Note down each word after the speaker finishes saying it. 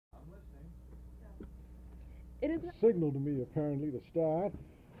It is signal to me, apparently, to start.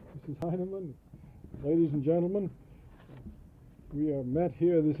 Mrs. Heineman, ladies and gentlemen, we are met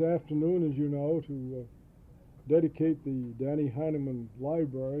here this afternoon, as you know, to dedicate the Danny Heineman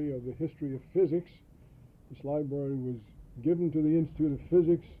Library of the History of Physics. This library was given to the Institute of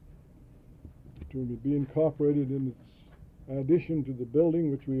Physics to be incorporated in its addition to the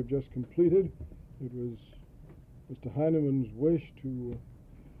building which we have just completed. It was Mr. Heineman's wish to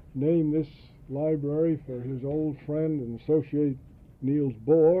name this library for his old friend and associate Niels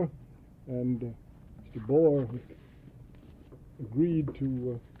Bohr, and Mr. Bohr agreed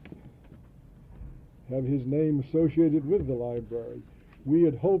to have his name associated with the library. We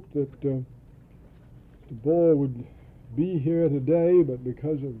had hoped that Mr. Bohr would be here today, but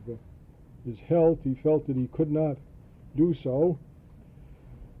because of his health, he felt that he could not do so.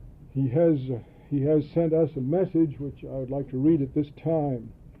 He has sent us a message which I would like to read at this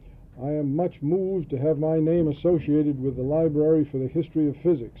time. I am much moved to have my name associated with the Library for the History of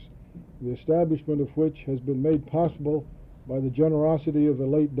Physics, the establishment of which has been made possible by the generosity of the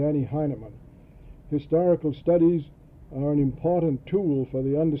late Danny Heineman. Historical studies are an important tool for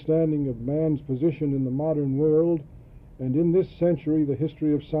the understanding of man's position in the modern world, and in this century the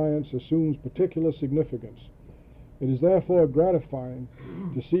history of science assumes particular significance. It is therefore gratifying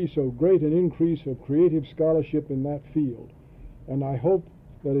to see so great an increase of creative scholarship in that field, and I hope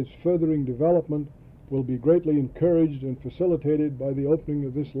that its furthering development will be greatly encouraged and facilitated by the opening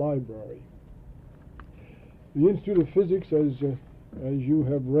of this library. The Institute of Physics, as you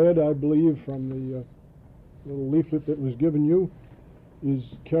have read, I believe, from the little leaflet that was given you, is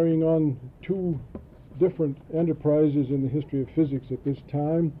carrying on two different enterprises in the history of physics at this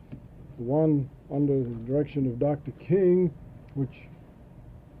time. One under the direction of Dr. King, which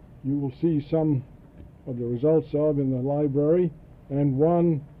you will see some of the results of in the library, and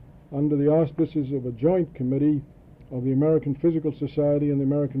one under the auspices of a joint committee of the American Physical Society and the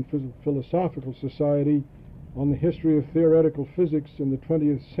American Philosophical Society on the history of theoretical physics in the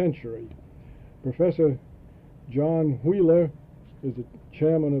 20th century. Professor John Wheeler is the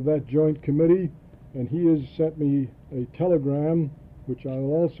chairman of that joint committee, and he has sent me a telegram, which I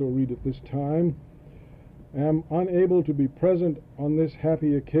will also read at this time. Am unable to be present on this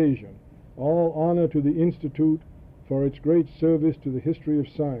happy occasion. All honor to the Institute for its great service to the history of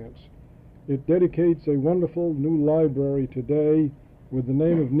science. It dedicates a wonderful new library today with the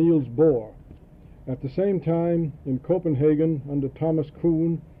name of Niels Bohr. At the same time, in Copenhagen, under Thomas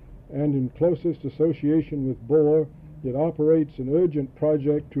Kuhn, and in closest association with Bohr, it operates an urgent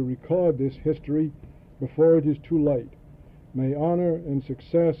project to record this history before it is too late. May honor and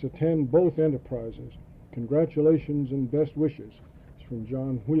success attend both enterprises. Congratulations and best wishes. It's from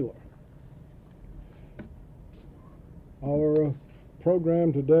John Wheeler. Our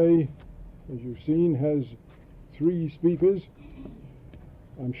program today, as you've seen, has three speakers.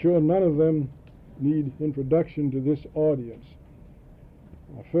 I'm sure none of them need introduction to this audience.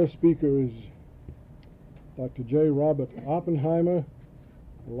 Our first speaker is Dr. J. Robert Oppenheimer,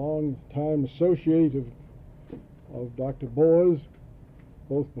 a long-time associate of Dr. Bohr's,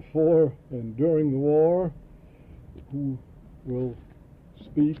 both before and during the war, who will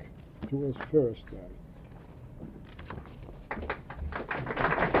speak to us first then.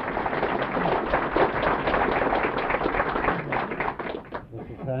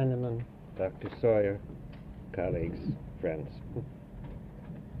 Mrs. Heineman, Dr. Sawyer, colleagues, friends.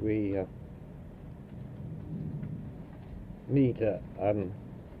 We meet on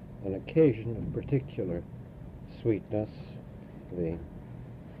an occasion of particular sweetness, the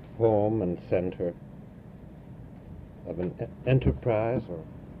home and center of an enterprise or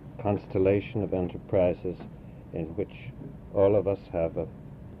constellation of enterprises in which all of us have a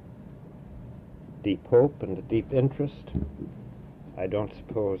deep hope and a deep interest. I don't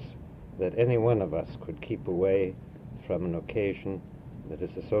suppose that any one of us could keep away from an occasion that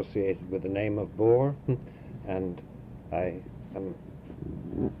is associated with the name of Bohr, and I am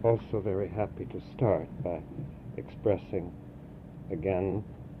also very happy to start by expressing again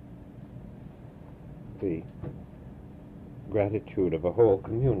the gratitude of a whole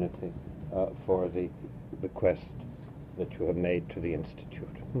community for the bequest that you have made to the Institute.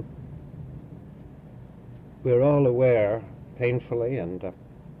 We're all aware, painfully and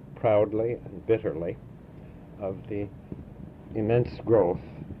proudly and bitterly, of the immense growth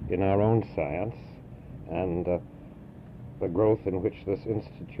in our own science and the growth in which this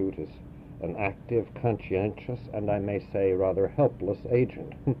Institute is an active, conscientious, and I may say rather helpless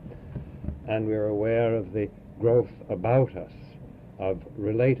agent. And we're aware of the growth about us of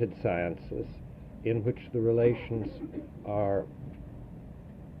related sciences in which the relations are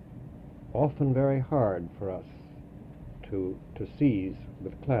often very hard for us to seize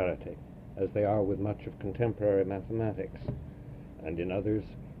with clarity, as they are with much of contemporary mathematics, and in others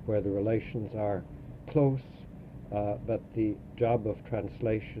where the relations are close, but the job of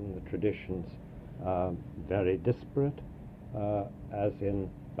translation, the traditions, very disparate, as in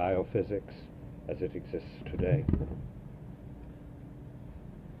biophysics as it exists today.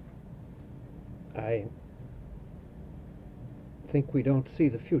 I think we don't see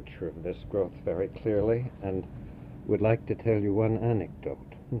the future of this growth very clearly, and would like to tell you one anecdote.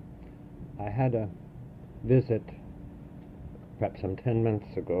 I had a visit perhaps some 10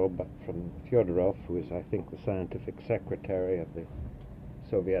 months ago, but from Fyodorov, who is, I think, the scientific secretary of the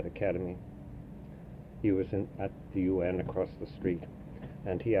Soviet Academy. He was at the UN across the street,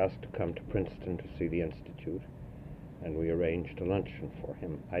 and he asked to come to Princeton to see the Institute, and we arranged a luncheon for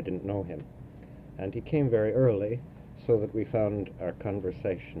him. I didn't know him, and he came very early, so that we found our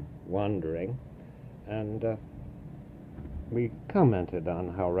conversation wandering, and we commented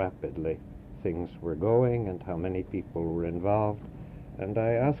on how rapidly things were going and how many people were involved, and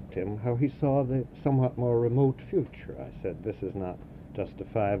I asked him how he saw the somewhat more remote future. I said, this is not just a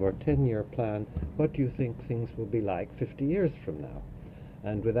 5 or 10 year plan. What do you think things will be like 50 years from now?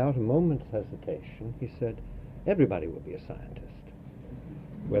 And without a moment's hesitation, he said, everybody will be a scientist.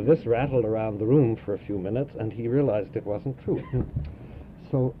 Well, this rattled around the room for a few minutes, and he realized it wasn't true.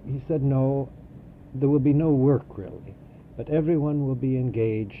 So he said, no, there will be no work, really, but everyone will be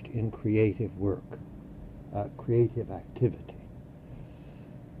engaged in creative work, creative activity.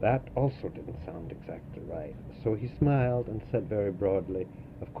 That also didn't sound exactly right. So he smiled and said very broadly,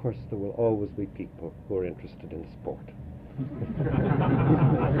 of course there will always be people who are interested in sport.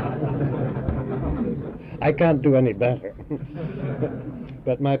 I can't do any better.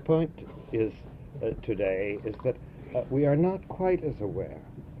 But my point is today is that we are not quite as aware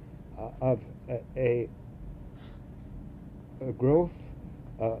of a growth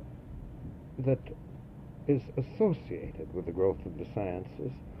that is associated with the growth of the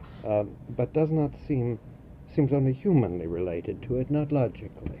sciences, but does not seems only humanly related to it, not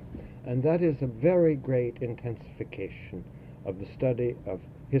logically. And that is a very great intensification of the study of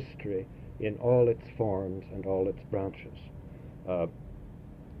history in all its forms and all its branches.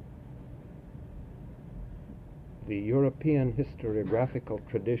 The European historiographical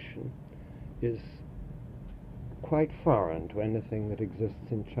tradition is quite foreign to anything that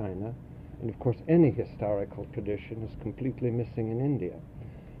exists in China, and of course any historical tradition is completely missing in India.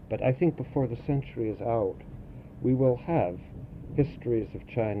 But I think before the century is out, we will have histories of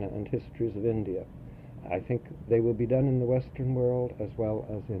China and histories of India. I think they will be done in the Western world as well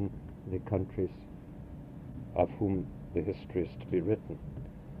as in the countries of whom the history is to be written.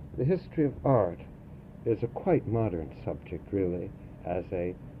 The history of art is a quite modern subject, really, as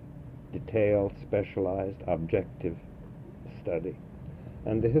a detailed, specialized, objective study.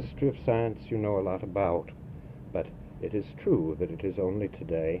 And the history of science you know a lot about, but it is true that it is only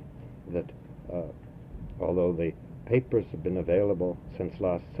today that, although the papers have been available since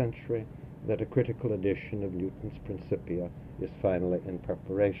last century, that a critical edition of Newton's Principia is finally in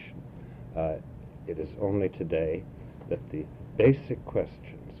preparation. It is only today that the basic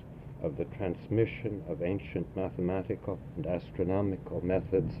questions of the transmission of ancient mathematical and astronomical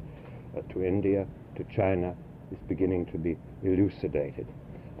methods to India, to China, is beginning to be elucidated.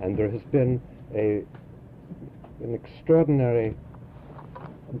 And there has been an extraordinary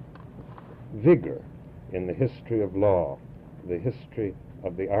vigor in the history of law, the history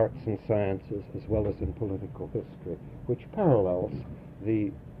of the arts and sciences, as well as in political history, which parallels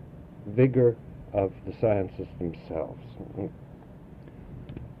the vigor of the sciences themselves.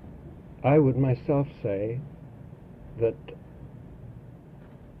 I would myself say that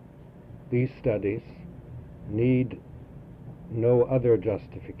these studies need no other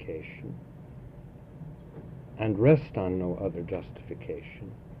justification and rest on no other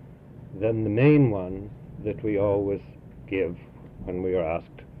justification than the main one that we always give when we are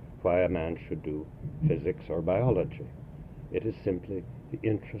asked why a man should do physics or biology. It is simply the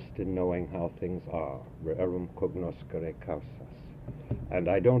interest in knowing how things are, rerum cognoscere causas. And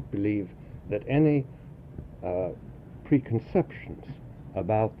I don't believe that any preconceptions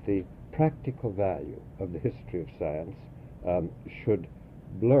about the practical value of the history of science should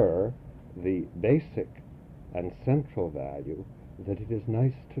blur the basic and central value that it is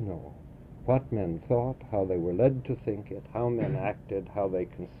nice to know what men thought, how they were led to think it, how men acted, how they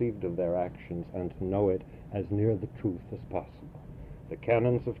conceived of their actions, and to know it as near the truth as possible. The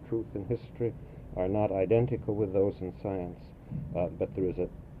canons of truth in history are not identical with those in science, but there is a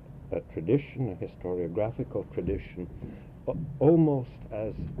tradition, a historiographical tradition, almost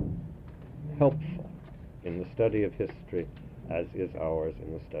as helpful in the study of history as is ours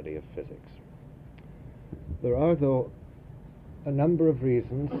in the study of physics. There are, though, a number of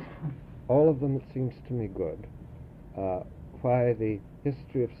reasons, all of them, it seems to me, good, why the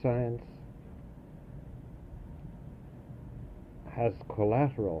history of science has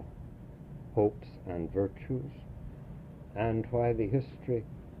collateral hopes and virtues, and why the history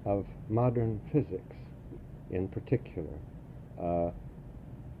of modern physics in particular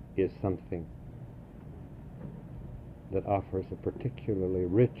is something that offers a particularly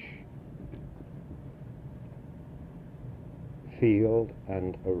rich field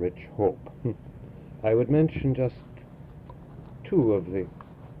and a rich hope. I would mention just two of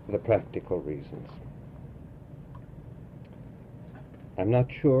the practical reasons. I'm not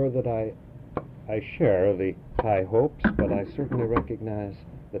sure that I share the high hopes, but I certainly recognize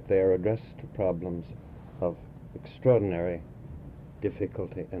that they are addressed to problems of extraordinary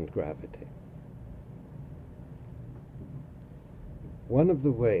difficulty and gravity. One of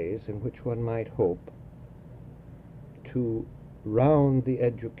the ways in which one might hope to round the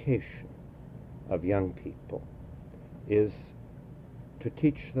education of young people is to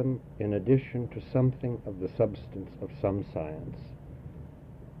teach them, in addition to something of the substance of some science,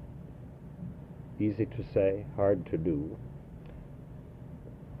 easy to say, hard to do,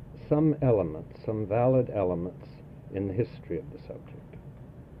 some elements, some valid elements in the history of the subject.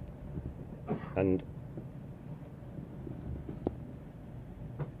 And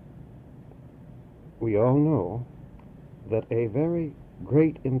we all know that a very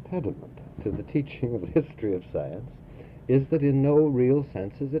great impediment to the teaching of the history of science is that in no real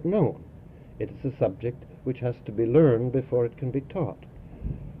sense is it known. It is a subject which has to be learned before it can be taught.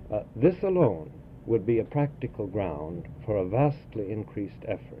 This alone would be a practical ground for a vastly increased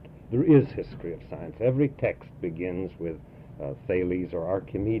effort. There is history of science. Every text begins with Thales or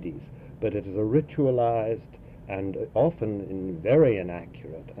Archimedes, but it is a ritualized and often very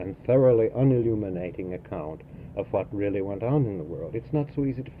inaccurate and thoroughly unilluminating account of what really went on in the world. It's not so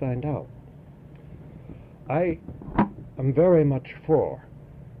easy to find out. I am very much for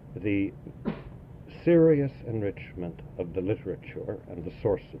the serious enrichment of the literature and the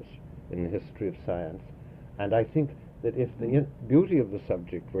sources in the history of science, and I think that if the beauty of the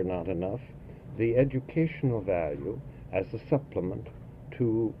subject were not enough, the educational value as a supplement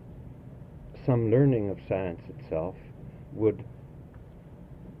to some learning of science itself would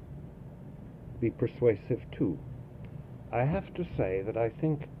be persuasive too. I have to say that I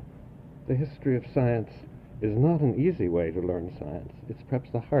think the history of science is not an easy way to learn science. It's perhaps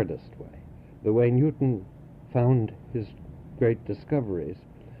the hardest way. The way Newton found his great discoveries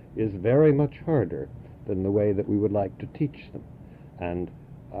is very much harder than the way that we would like to teach them. And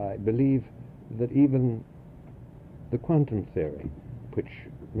I believe that even the quantum theory, which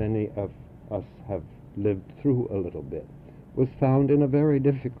many of us have lived through a little bit, was found in a very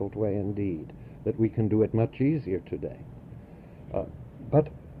difficult way indeed, that we can do it much easier today.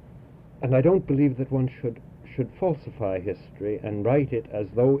 And I don't believe that one should falsify history and write it as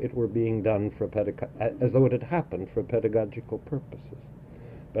though it were being done for as though it had happened for pedagogical purposes.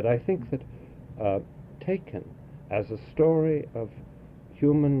 But I think that taken as a story of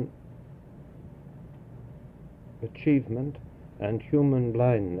human achievement and human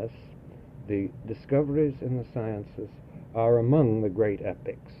blindness, the discoveries in the sciences are among the great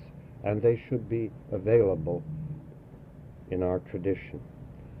epics, and they should be available in our tradition.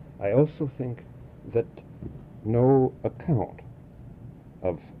 I also think that no account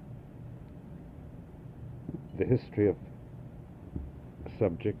of the history of a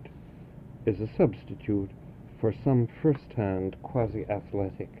subject is a substitute for some first-hand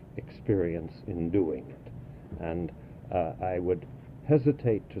quasi-athletic experience in doing it. And I would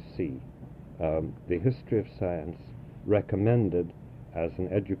hesitate to see the history of science recommended as an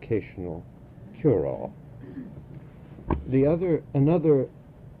educational cure-all. Another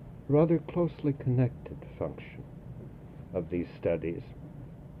rather closely connected function of these studies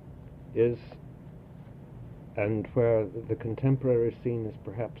is, and where the contemporary scene is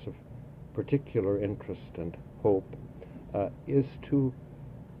perhaps of particular interest and hope, is to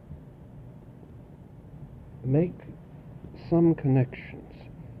make some connections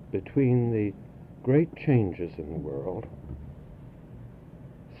between the great changes in the world,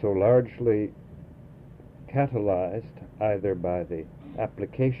 so largely catalyzed either by the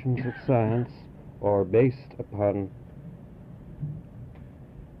applications of science or based upon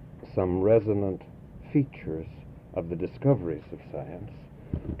some resonant features of the discoveries of science,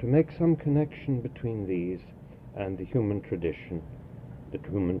 to make some connection between these and the human tradition, the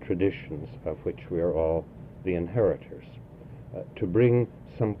human traditions of which we are all the inheritors, to bring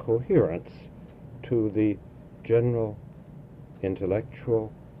some coherence to the general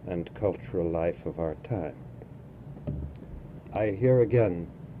intellectual and cultural life of our time. I here again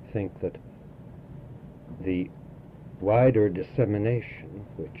think that the wider dissemination,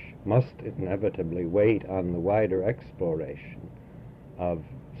 which must inevitably wait on the wider exploration of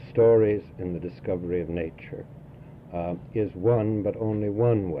stories in the discovery of nature, is one, but only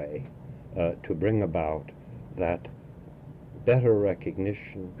one way, to bring about that better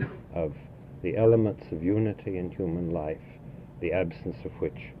recognition of the elements of unity in human life, the absence of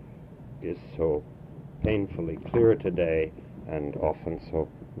which is so painfully clear today and often so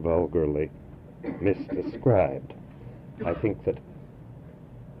vulgarly misdescribed. I think that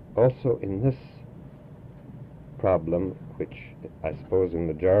also in this problem, which I suppose in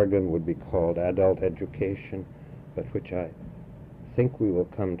the jargon would be called adult education, but which I think we will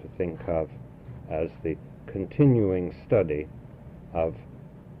come to think of as the continuing study of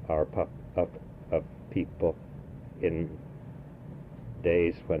our of people in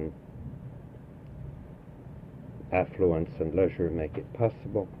days when affluence and leisure make it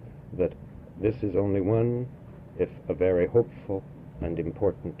possible, that this is only one, if a very hopeful and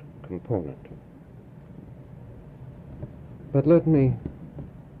important component. But let me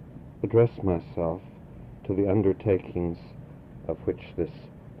address myself to the undertakings of which this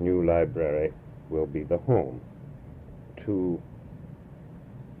new library will be the home, to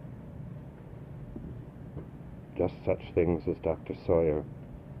just such things as Dr. Sawyer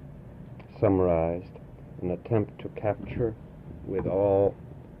summarized, an attempt to capture with all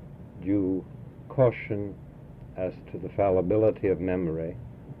due caution as to the fallibility of memory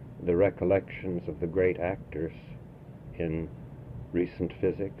the recollections of the great actors in recent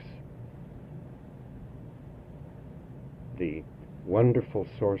physics, the wonderful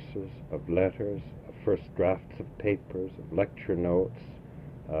sources of letters, of first drafts of papers, of lecture notes,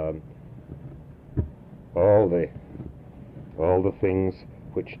 all the things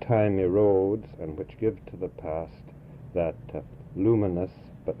which time erodes and which give to the past that luminous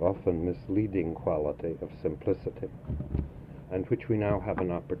but often misleading quality of simplicity, and which we now have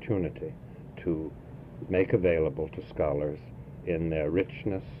an opportunity to make available to scholars in their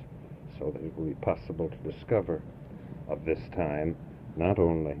richness, so that it will be possible to discover of this time not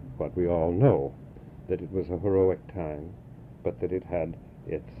only what we all know, that it was a heroic time, but that it had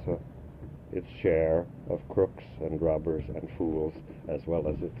its share of crooks and robbers and fools, as well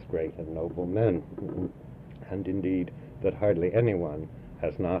as its great and noble men, and indeed that hardly anyone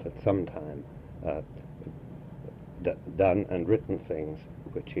has not at some time done and written things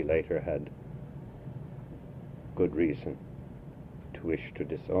which he later had good reason to wish to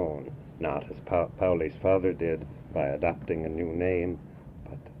disown, not as Pauli's father did by adopting a new name,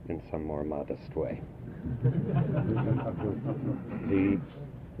 but in some more modest way.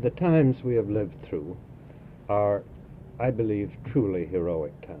 The times we have lived through are, I believe, truly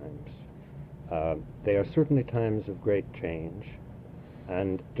heroic times. They are certainly times of great change,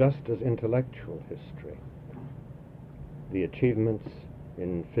 and just as intellectual history, the achievements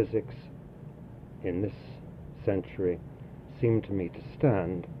in physics in this century seem to me to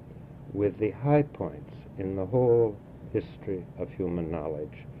stand with the high points in the whole history of human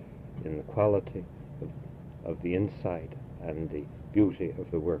knowledge, in the quality of the insight and the beauty of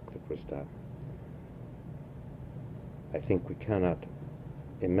the work that was done. I think we cannot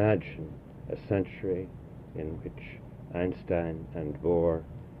imagine a century in which Einstein and Bohr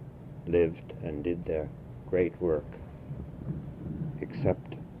lived and did their great work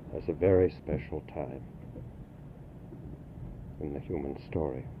except as a very special time in the human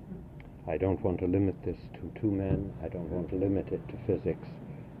story. I don't want to limit this to two men. I don't want to limit it to physics,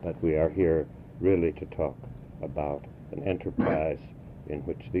 but we are here really to talk about an enterprise in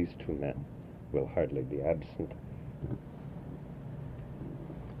which these two men will hardly be absent.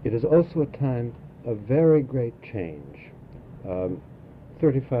 It is also a time of very great change.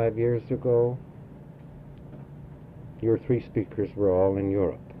 35 years ago, your three speakers were all in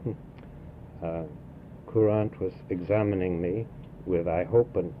Europe. Courant was examining me with, I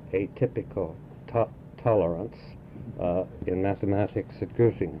hope, an atypical tolerance in mathematics at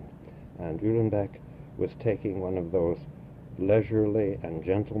Göttingen, and Uhlenbeck was taking one of those leisurely and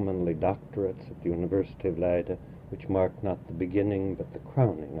gentlemanly doctorates at the University of Leiden, which marked not the beginning but the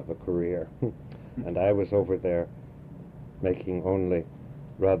crowning of a career. And I was over there making only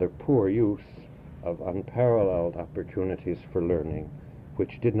rather poor use of unparalleled opportunities for learning,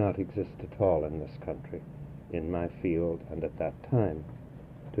 which did not exist at all in this country, in my field, and at that time.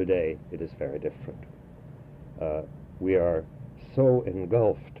 Today, it is very different. We are so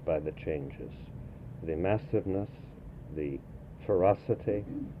engulfed by the changes, the massiveness, the ferocity,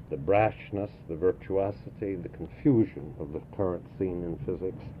 the brashness, the virtuosity, the confusion of the current scene in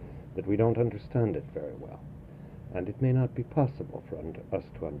physics, that we don't understand it very well. And it may not be possible for us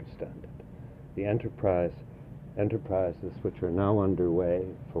to understand it. The enterprises which are now underway,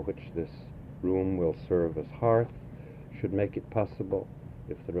 for which this room will serve as hearth, should make it possible,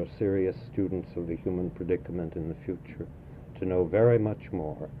 if there are serious students of the human predicament in the future, to know very much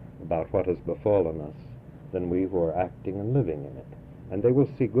more about what has befallen us than we who are acting and living in it. And they will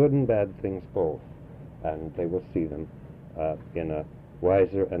see good and bad things both, and they will see them in a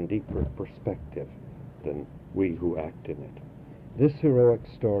wiser and deeper perspective than we who act in it. This heroic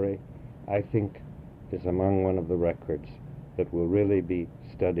story, I think, is among one of the records that will really be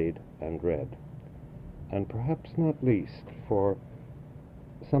studied and read, and perhaps not least for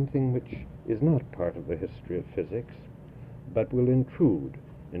something which is not part of the history of physics, but will intrude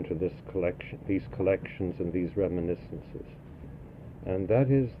into these collections and these reminiscences. And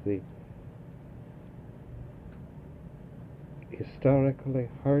that is the historically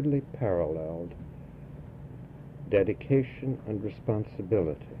hardly paralleled dedication and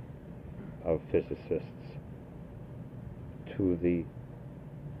responsibility of physicists to the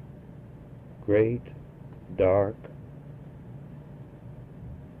great, dark,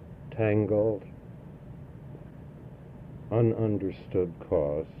 tangled, ununderstood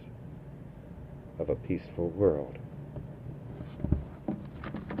cause of a peaceful world.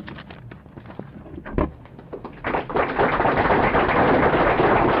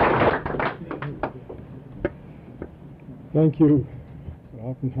 Thank you,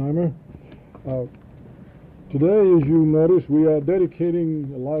 Oppenheimer. Today, as you notice, we are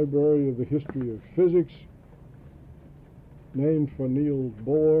dedicating a library of the history of physics named for Niels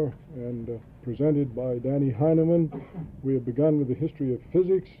Bohr and presented by Hettie Heineman. We have begun with the history of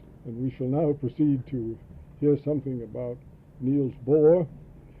physics, and we shall now proceed to hear something about Niels Bohr.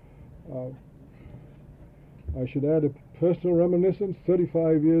 I should add a personal reminiscence.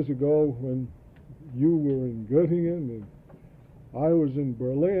 35 years ago, when you were in Göttingen and I was in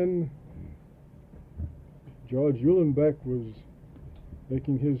Berlin, George Uhlenbeck was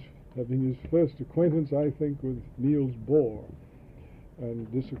having his first acquaintance, I think, with Niels Bohr. And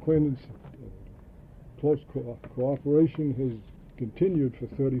this acquaintance, close cooperation, has continued for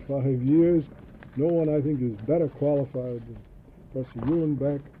 35 years. No one, I think, is better qualified than Professor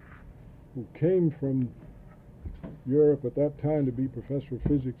Uhlenbeck, who came from Europe at that time to be professor of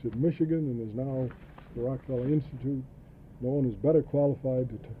physics at Michigan and is now at the Rockefeller Institute. No one is better qualified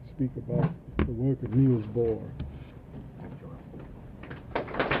to speak about the work of Niels Bohr.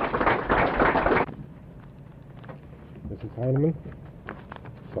 Mrs. Heineman,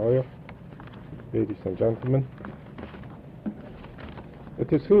 Sawyer, ladies and gentlemen,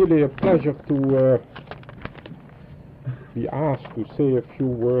 it is really a pleasure to be asked to say a few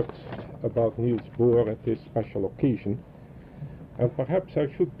words about Niels Bohr at this special occasion. And perhaps I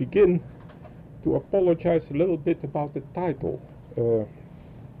should begin to apologize a little bit about the title.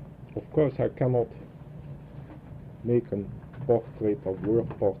 Of course, I cannot make a portrait or word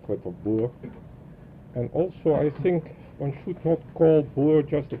portrait of Bohr. And also, I think one should not call Bohr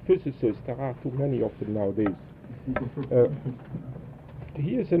just a physicist. There are too many of them nowadays.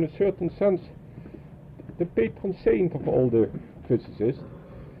 He is, in a certain sense, the patron saint of all the physicists.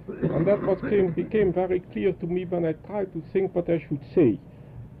 And that became very clear to me when I tried to think what I should say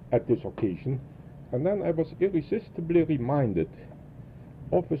at this occasion. And then I was irresistibly reminded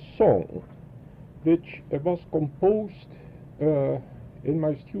of a song which was composed in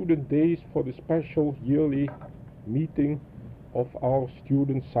my student days for the special yearly meeting of our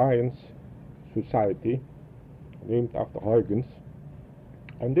Student Science Society, named after Huygens.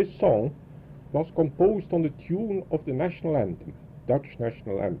 And this song was composed on the tune of the national anthem, Dutch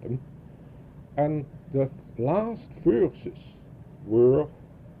national anthem, and the last verses were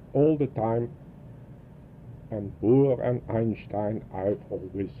all the time, and Bohr and Einstein I've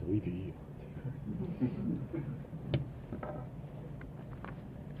always revered.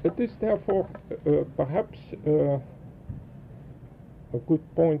 It is therefore perhaps a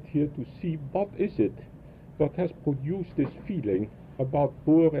good point here to see what is it that has produced this feeling about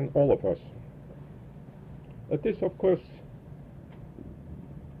Bohr in all of us. It is, of course,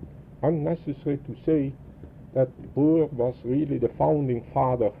 unnecessary to say that Bohr was really the founding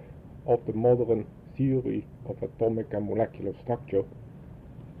father of the modern theory of atomic and molecular structure.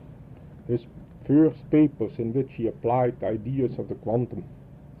 His first papers, in which he applied ideas of the quantum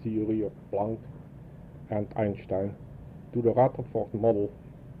theory of Planck and Einstein to the Rutherford model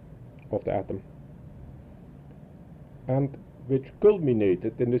of the atom, and which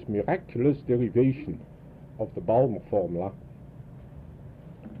culminated in this miraculous derivation of the Balmer formula,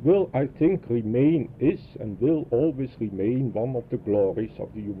 will, I think, is and will always remain one of the glories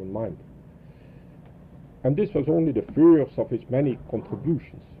of the human mind. And this was only the first of his many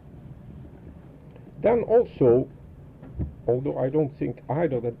contributions. Then also, although I don't think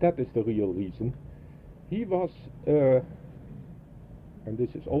either that is the real reason, he was, and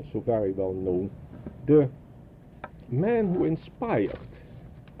this is also very well known, the man who inspired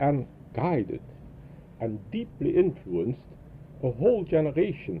and guided and deeply influenced a whole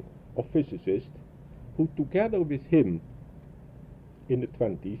generation of physicists who, together with him in the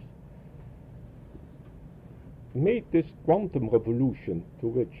 20s, made this quantum revolution to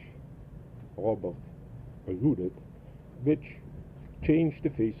which Robert alluded, which changed the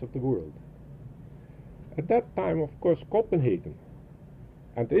face of the world. At that time, of course, Copenhagen,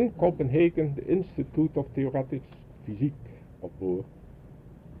 and in Copenhagen the Institute of Theoretic Physique of Bohr,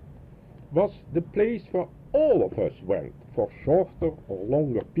 was the place where all of us went for shorter or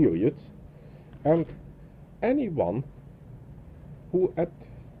longer periods, and anyone who at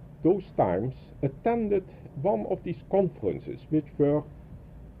those times attended one of these conferences, which were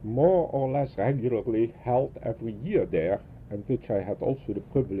more or less regularly held every year there, and which I had also the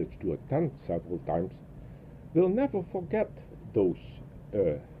privilege to attend several times, will never forget those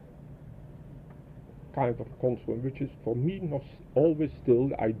kind of conference, which is for me was always still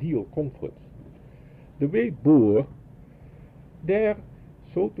the ideal conference. The way Bohr there,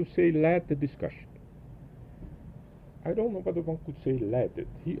 so to say, led the discussion. I don't know whether one could say led it.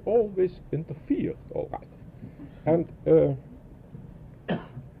 He always interfered, all right, and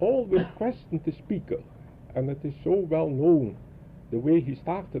always questioned the speaker. And it is so well known the way he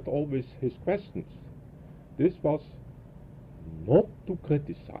started always his questions. This was not to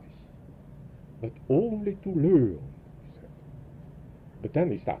criticize, but only to learn, he said. But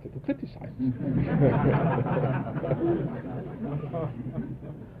then he started to criticize.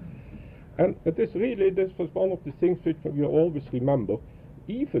 And it is really, this was one of the things which we always remember,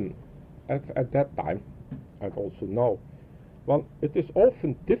 even at that time, and also now. Well, it is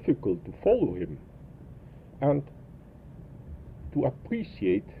often difficult to follow him and to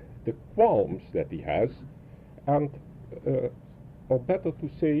appreciate the qualms that he has, and or better to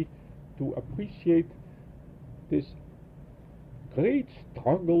say, to appreciate this great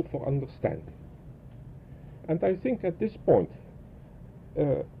struggle for understanding. And I think at this point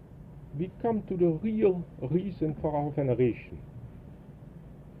we come to the real reason for our veneration.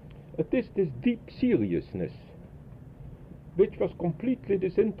 It is this deep seriousness which was completely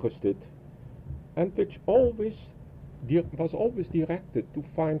disinterested and which always was always directed to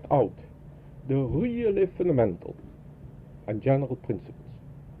find out the really fundamental and general principles.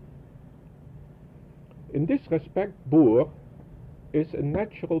 In this respect, Bohr is a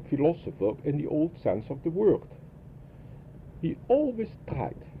natural philosopher in the old sense of the word. He always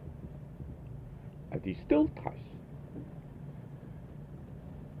tried, and he still tries,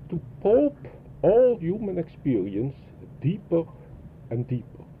 to probe all human experience deeper and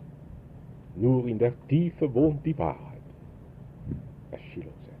deeper. Nur in der Tiefe wohnt die Wahrheit, as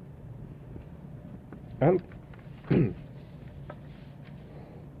Schiller said.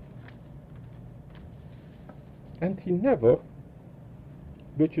 And he never,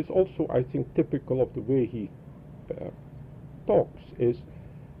 which is also I think typical of the way he talks, is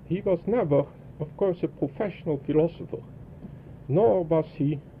he was never, of course, a professional philosopher, nor was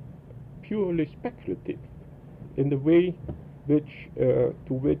he purely speculative in the way which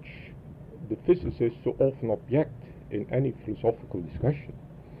to which the physicists so often object in any philosophical discussion.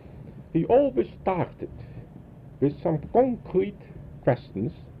 He always started with some concrete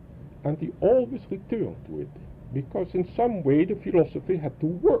questions, and he always returned to it, because in some way the philosophy had to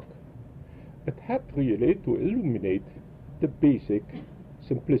work. It had really to illuminate the basic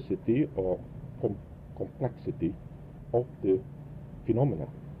simplicity or complexity of the phenomena.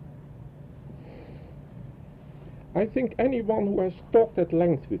 I think anyone who has talked at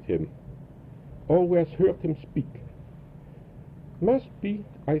length with him, or who has heard him speak, must be,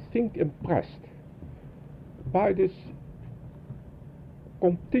 I think, impressed by this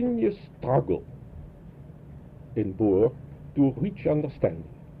continuous struggle in Bohr to reach understanding.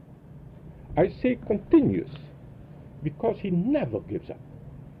 I say continuous because he never gives up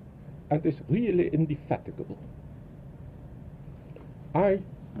and is really indefatigable. I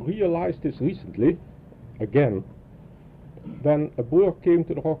realized this recently, again, when Bohr came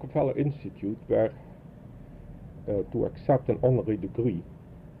to the Rockefeller Institute where to accept an honorary degree.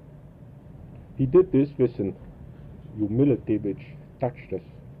 He did this with an humility which touched us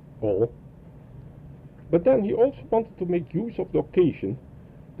all. But then he also wanted to make use of the occasion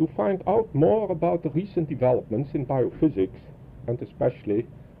to find out more about the recent developments in biophysics, and especially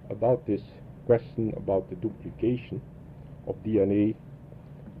about this question about the duplication of DNA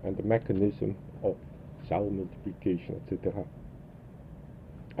and the mechanism of cell multiplication, etc.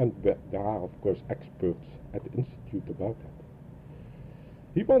 And there are, of course, experts at the Institute about that.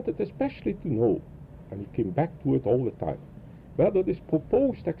 He wanted especially to know, and he came back to it all the time, whether this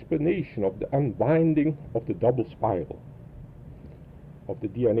proposed explanation of the unwinding of the double spiral of the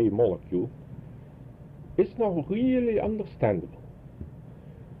DNA molecule is now really understandable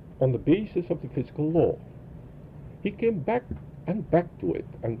on the basis of the physical law. He came back and back to it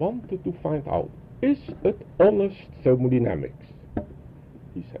and wanted to find out, is it honest thermodynamics?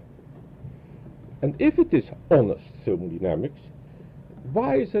 He said. And if it is honest thermodynamics,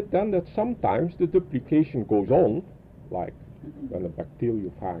 why is it then that sometimes the duplication goes on, like when a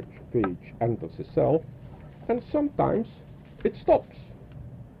bacteriophage enters a cell, and sometimes it stops?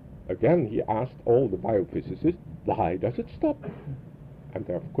 Again, he asked all the biophysicists, why does it stop? And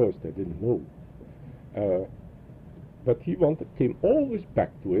of course they didn't know. But he came always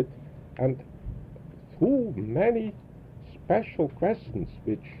back to it, and through many special questions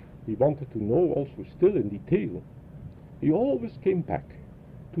which he wanted to know also still in detail, he always came back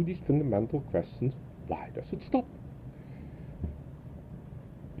to these fundamental questions, why does it stop?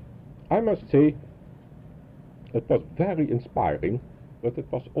 I must say, it was very inspiring, but it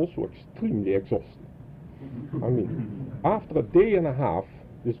was also extremely exhausting. I mean, after a day and a half,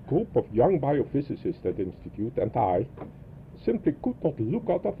 this group of young biophysicists at the Institute and I simply could not look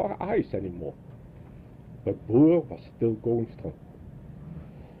out of our eyes anymore. But Bohr was still going strong.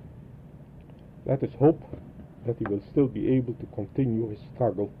 Let us hope that he will still be able to continue his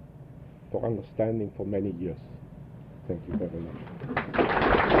struggle for understanding for many years. Thank you very much.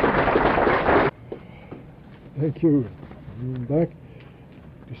 Thank you, Uhlenbeck.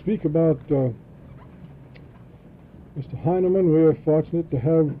 To speak about Mr. Heineman, we are fortunate to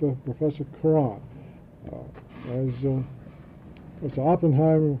have Professor Courant. As Mr.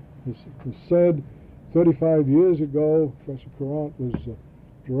 Oppenheimer has said, 35 years ago, Professor Courant was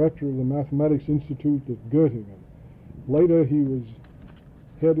director of the Mathematics Institute at Göttingen. Later, he was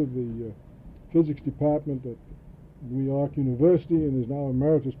head of the physics department at New York University and is now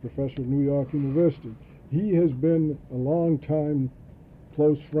emeritus professor at New York University. He has been a long-time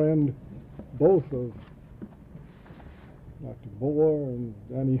close friend both of Dr. Bohr and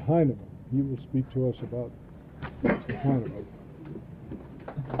Hettie Heineman. He will speak to us about Mr. Heineman.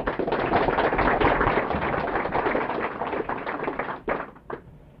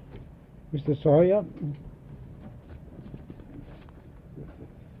 Mr. Sawyer,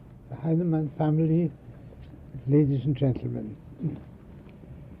 the Heineman family, ladies and gentlemen.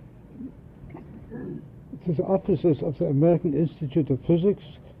 To the officers of the American Institute of Physics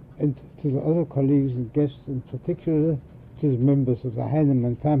and to the other colleagues and guests, in particular to the members of the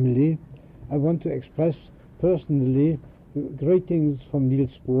Heineman family, I want to express personally greetings from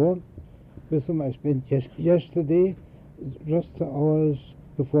Niels Bohr, with whom I spent yesterday just the hours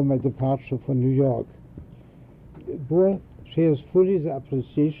before my departure for New York. Bohr shares fully the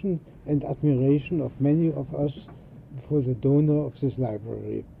appreciation and admiration of many of us for the donor of this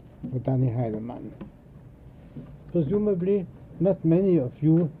library, for Hettie Heineman. Presumably, not many of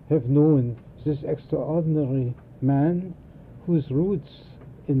you have known this extraordinary man whose roots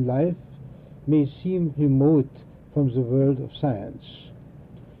in life may seem remote from the world of science.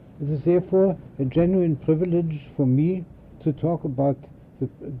 It is therefore a genuine privilege for me to talk about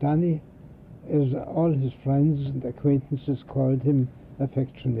Danny, as all his friends and acquaintances called him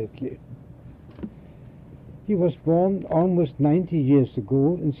affectionately. He was born almost 90 years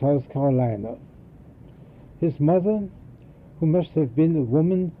ago in South Carolina. His mother, who must have been a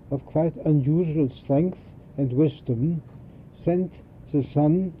woman of quite unusual strength and wisdom, sent the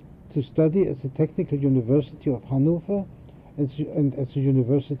son to study at the Technical University of Hanover and at the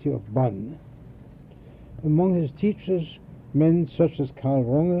University of Bonn. Among his teachers, men such as Karl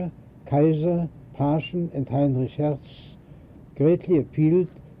Runge, Kaiser, Paschen, and Heinrich Hertz greatly appealed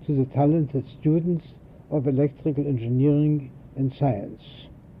to the talented students of electrical engineering and science.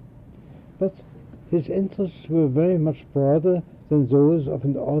 But his interests were very much broader than those of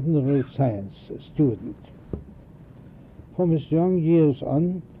an ordinary science student. From his young years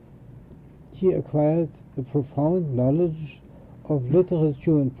on, he acquired a profound knowledge of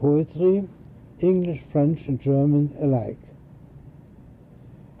literature and poetry, English, French, and German alike.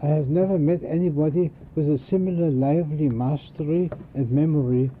 I have never met anybody with a similar lively mastery and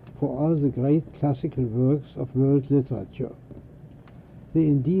memory for all the great classical works of world literature. They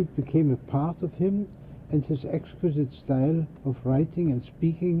indeed became a part of him, and his exquisite style of writing and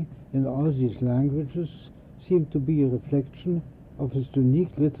speaking in all these languages seemed to be a reflection of his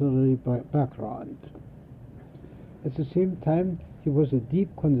unique literary background. At the same time, he was a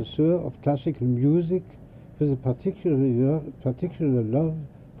deep connoisseur of classical music with a particular love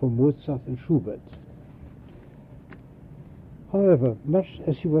for Mozart and Schubert. However, much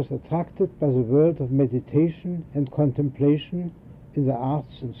as he was attracted by the world of meditation and contemplation in the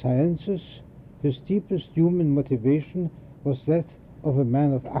arts and sciences, his deepest human motivation was that of a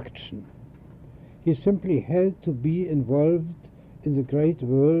man of action. He simply had to be involved in the great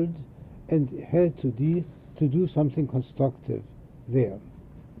world and had to do something constructive there.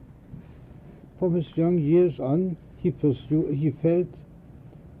 From his young years on, he pursued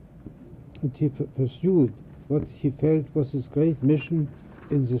what he felt was his great mission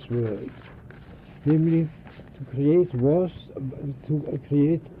in this world, namely to create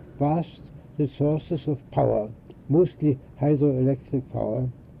vast resources of power, mostly hydroelectric power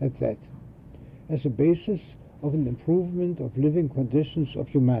at that, as a basis of an improvement of living conditions of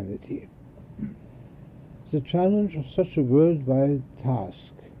humanity. The challenge of such a worldwide task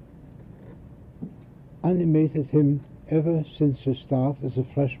animated him ever since his start as a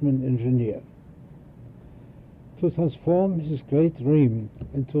freshman engineer. To transform his great dream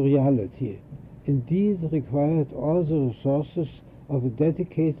into reality indeed required all the resources of a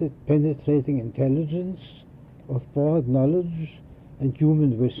dedicated, penetrating intelligence, of broad knowledge and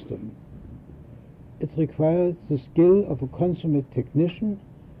human wisdom. It required the skill of a consummate technician,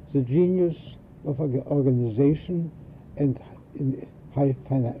 the genius of organization and high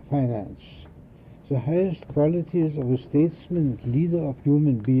finance, the highest qualities of a statesman and leader of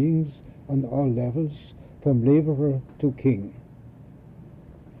human beings on all levels, from laborer to king.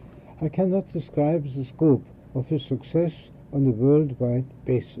 I cannot describe the scope of his success on a worldwide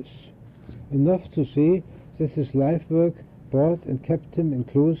basis. Enough to say that his life work brought and kept him in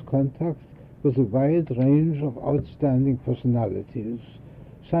close contact with a wide range of outstanding personalities,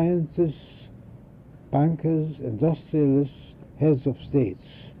 scientists, bankers, industrialists, heads of states.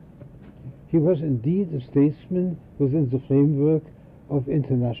 He was indeed a statesman within the framework of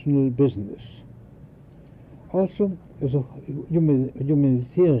international business. Also, as a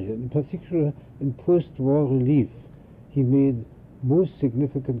humanitarian, in particular in post-war relief, he made most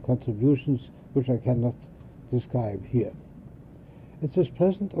significant contributions which I cannot describe here. At this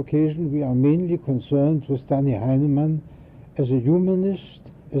present occasion, we are mainly concerned with Hettie Heineman as a humanist,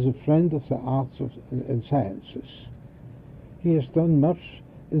 as a friend of the arts and sciences. He has done much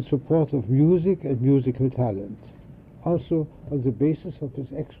in support of music and musical talent. Also, on the basis of his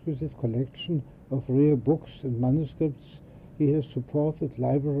exquisite collection of rare books and manuscripts, he has supported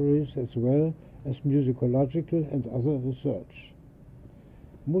libraries as well as musicological and other research.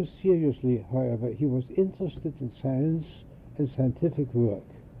 Most seriously, however, he was interested in science and scientific work.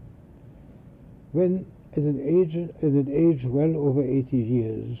 When, at an age well over 80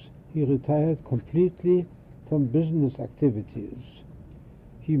 years, he retired completely from business activities,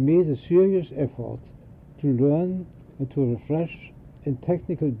 he made a serious effort to learn and to refresh in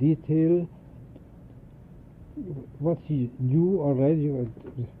technical detail what he knew already,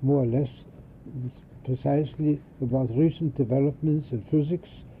 more or less precisely, about recent developments in physics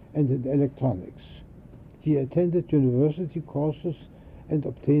and in electronics. He attended university courses and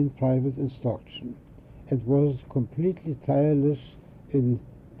obtained private instruction, and was completely tireless in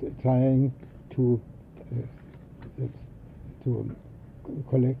trying to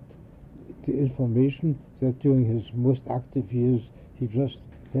collect the information that during his most active years he just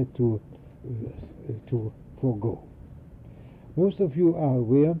had to forego. Most of you are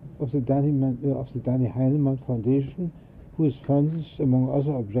aware of the Hettie Heineman Foundation, whose funds, among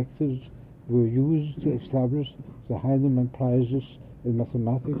other objectives, were used to establish the Heineman Prizes in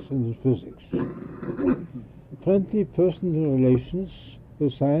mathematics and in physics. Friendly personal relations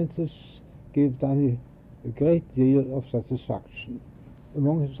with scientists gave Hettie a great deal of satisfaction.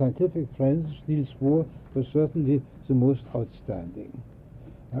 Among his scientific friends, Niels Bohr was certainly the most outstanding.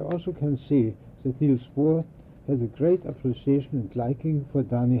 I also can say that Niels Bohr had a great appreciation and liking for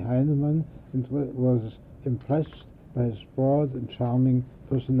Hettie Heineman and was impressed by his broad and charming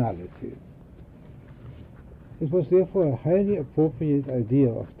personality. It was therefore a highly appropriate idea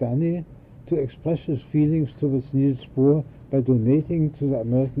of Hettie to express his feelings towards Niels Bohr by donating to the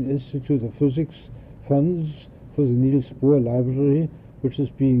American Institute of Physics funds for the Niels Bohr Library, which is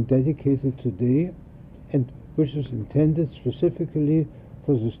being dedicated today and which is intended specifically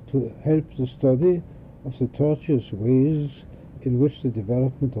to help the study of the tortuous ways in which the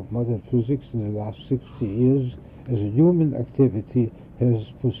development of modern physics in the last 60 years as a human activity has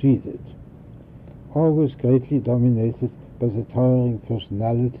proceeded, always greatly dominated by the towering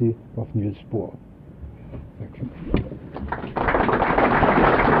personality of Niels Bohr. Thank you.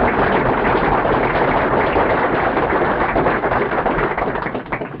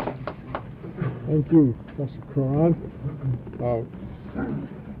 Thank you, Professor Courant. I'd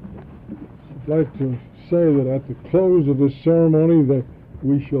like to say that at the close of this ceremony that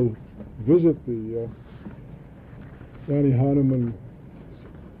we shall visit the Hettie Heineman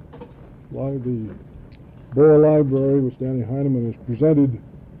the Bohr Library, which Hettie Heineman has presented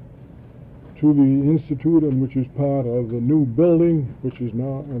to the Institute, and which is part of the new building, which is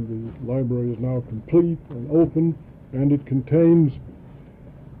now, and the library is now complete and open, and it contains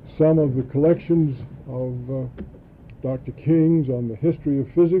some of the collections of Dr. King's on the history of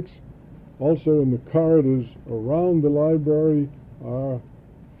physics. Also in the corridors around the library are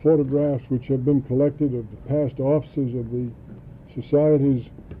photographs which have been collected of the past officers of the societies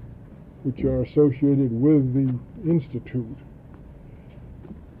which are associated with the Institute.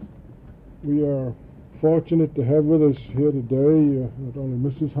 We are fortunate to have with us here today not only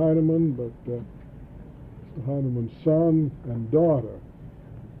Mrs. Heineman, but Mr. Heineman's son and daughter.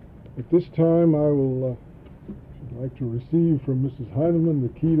 At this time, I will like to receive from Mrs. Heineman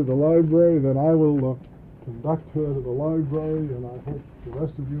the key to the library, then I will conduct her to the library, and I hope the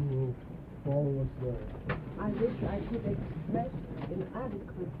rest of you will follow us there. I wish I could express in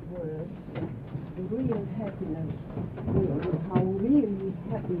adequate words the real happiness, how really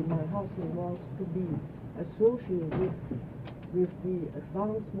happy my husband was to be associated with the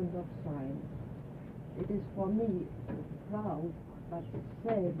advancement of science. It is for me a proud but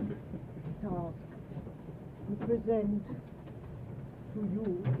sad task to present to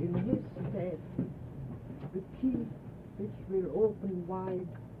you in his stead the key which will open wide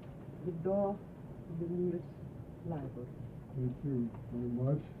the door to the Niels Library. Thank you very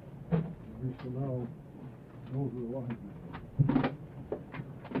much. We shall now go to the library.